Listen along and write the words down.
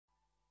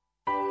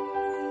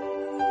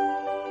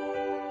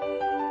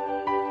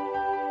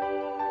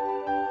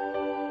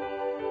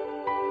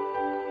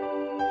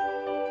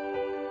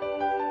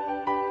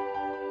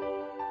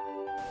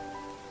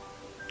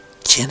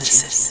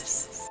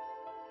Genesis,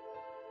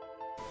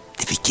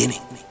 the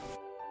beginning.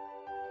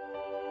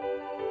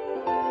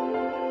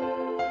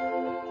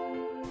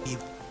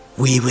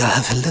 We will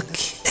have a look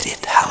at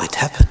it, how it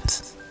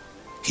happened.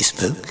 He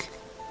spoke,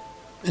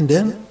 and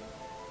then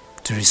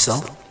the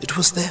result, it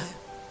was there.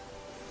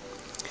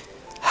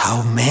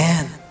 How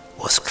man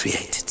was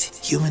created,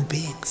 human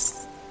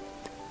beings.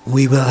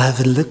 We will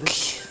have a look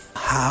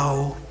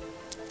how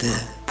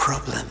the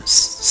problems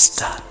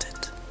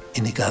started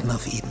in the Garden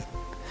of Eden.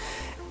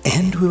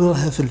 And we will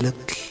have a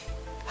look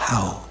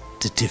how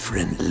the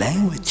different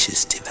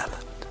languages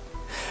developed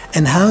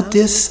and how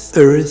this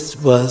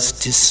earth was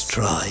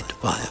destroyed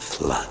by a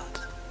flood.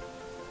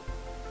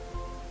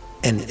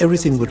 And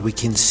everything what we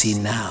can see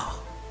now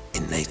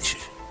in nature,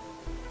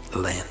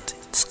 land,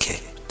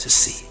 sky, the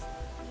sea,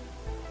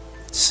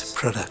 it's a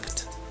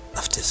product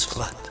of this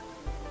flood.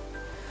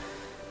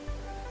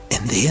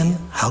 And then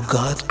how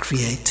God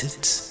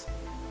created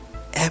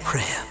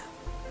Abraham.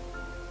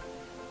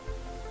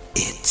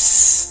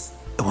 It's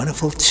a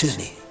wonderful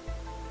journey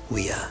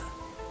we are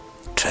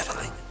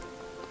traveling.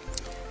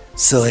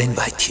 So I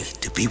invite you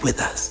to be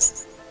with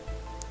us.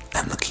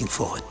 I'm looking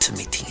forward to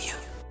meeting you.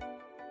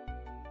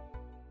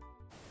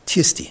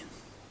 Tuesday,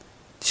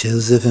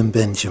 Joseph and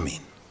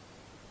Benjamin.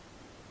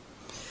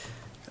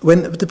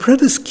 When the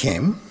brothers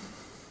came,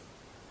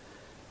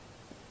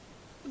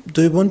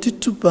 they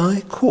wanted to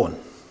buy corn,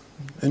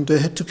 and they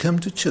had to come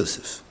to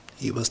Joseph.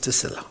 He was the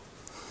seller.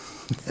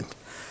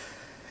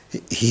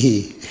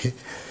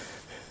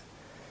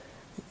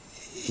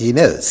 He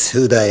knows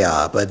who they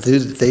are, but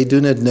they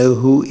do not know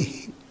who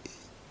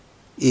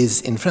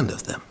is in front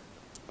of them.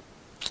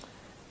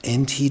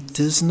 And he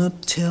does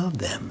not tell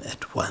them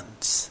at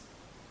once,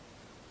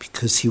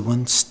 because he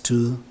wants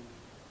to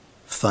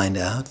find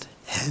out,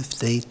 have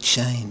they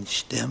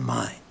changed their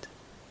mind?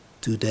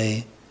 Do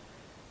they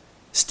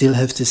still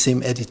have the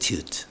same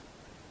attitude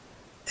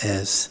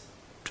as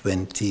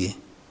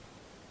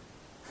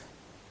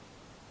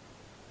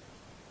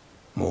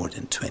more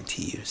than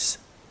 20 years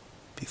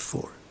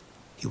before?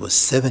 He was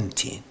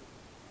 17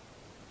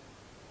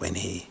 when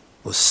he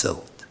was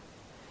sold.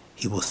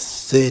 He was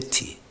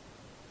 30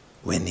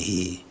 when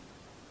he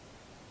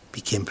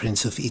became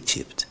Prince of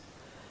Egypt.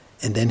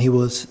 And then he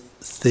was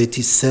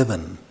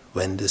 37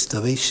 when the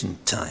starvation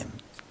time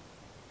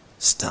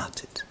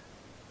started.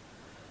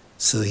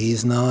 So he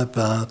is now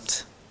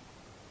about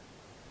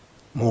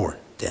more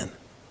than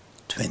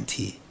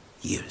 20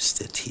 years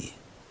that he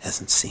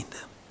hasn't seen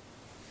them.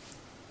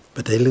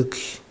 But they look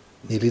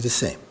nearly the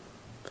same.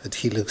 But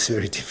he looks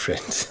very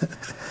different.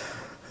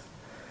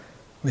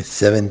 With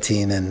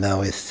 17 and now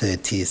with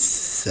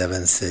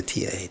 37,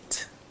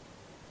 38.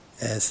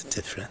 There's a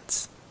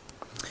difference.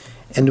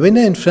 And when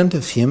they're in front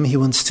of him, he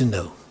wants to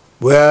know,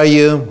 where are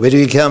you? Where do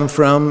you come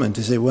from? And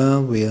they say,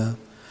 well, we are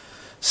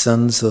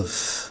sons of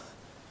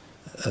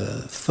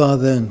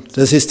father. And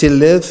does he still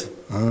live?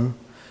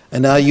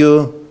 And are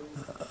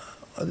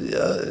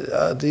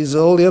these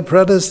all your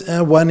brothers?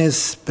 One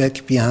is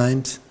back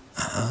behind.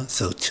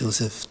 So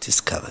Joseph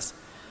discovers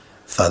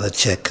Father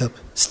Jacob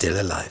still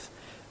alive,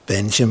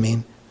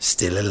 Benjamin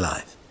still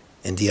alive,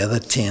 and the other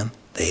 10,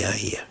 they are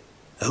here.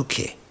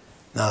 Okay,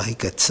 now he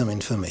got some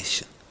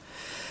information.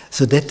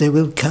 So that they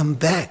will come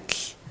back.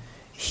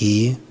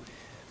 He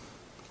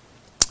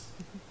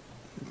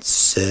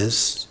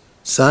says,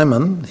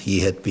 Simon,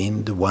 he had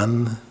been the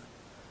one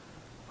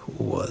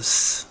who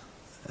was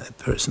a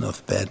person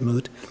of bad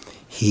mood,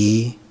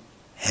 he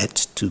had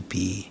to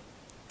be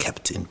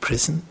kept in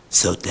prison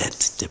so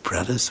that the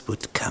brothers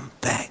would come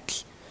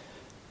back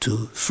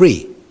to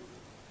free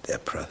their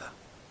brother.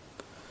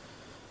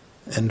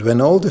 And when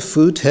all the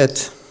food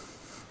had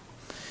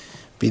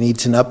been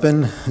eaten up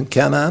in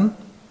Canaan,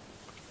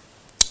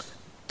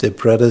 the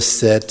brothers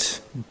said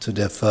to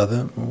their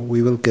father,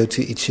 we will go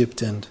to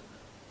Egypt and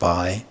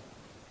buy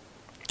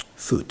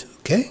food,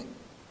 okay?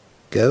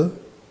 Go,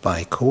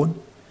 buy corn.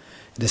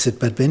 They said,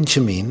 but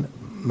Benjamin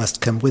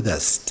must come with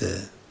us,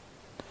 the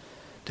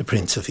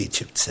prince of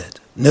Egypt said.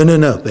 No,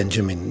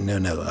 Benjamin,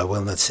 no, I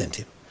will not send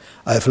him.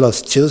 I have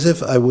lost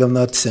Joseph, I will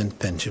not send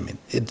Benjamin.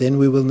 Then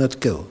we will not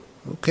go.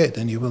 Okay,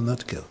 then you will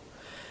not go.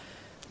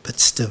 But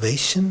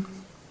starvation,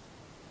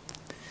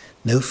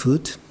 no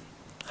food,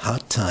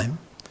 hard time.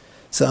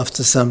 So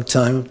after some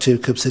time,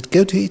 Jacob said,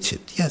 go to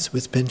Egypt. Yes,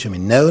 with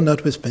Benjamin. No,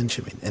 not with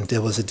Benjamin. And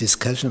there was a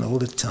discussion all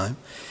the time.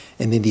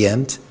 And in the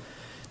end,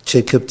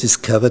 Jacob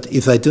discovered,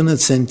 if I do not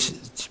send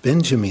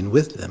Benjamin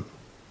with them,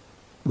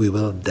 we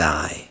will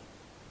die.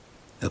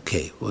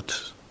 Okay,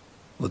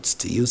 what's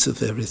the use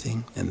of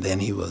everything? And then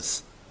he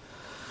was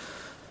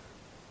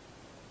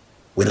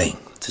willing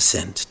to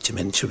send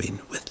Benjamin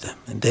with them.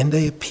 And then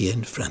they appear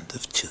in front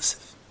of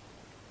Joseph.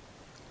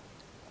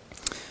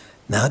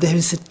 Now there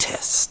is a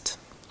test.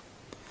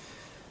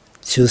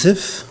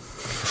 Joseph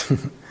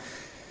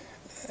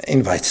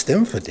invites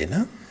them for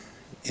dinner,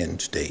 and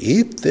they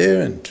eat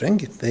there and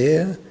drink it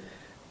there,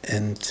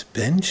 and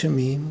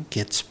Benjamin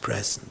gets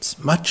presents,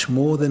 much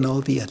more than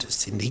all the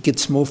others. And he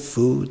gets more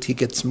food, he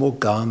gets more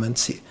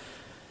garments.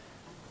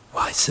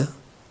 Why so?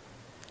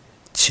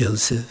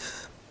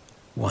 Joseph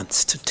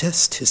wants to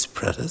test his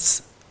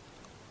brothers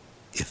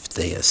if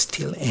they are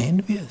still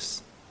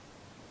envious.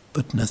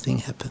 But nothing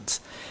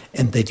happens.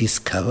 And they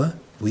discover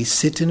we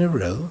sit in a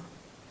row.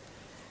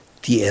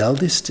 The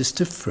eldest is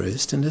the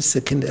first, and the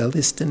second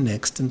eldest the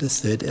next, and the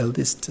third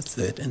eldest the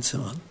third, and so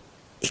on.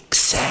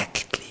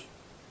 Exactly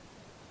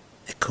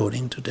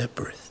according to their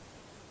birth.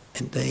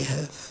 And they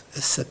have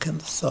a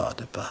second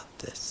thought about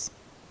this.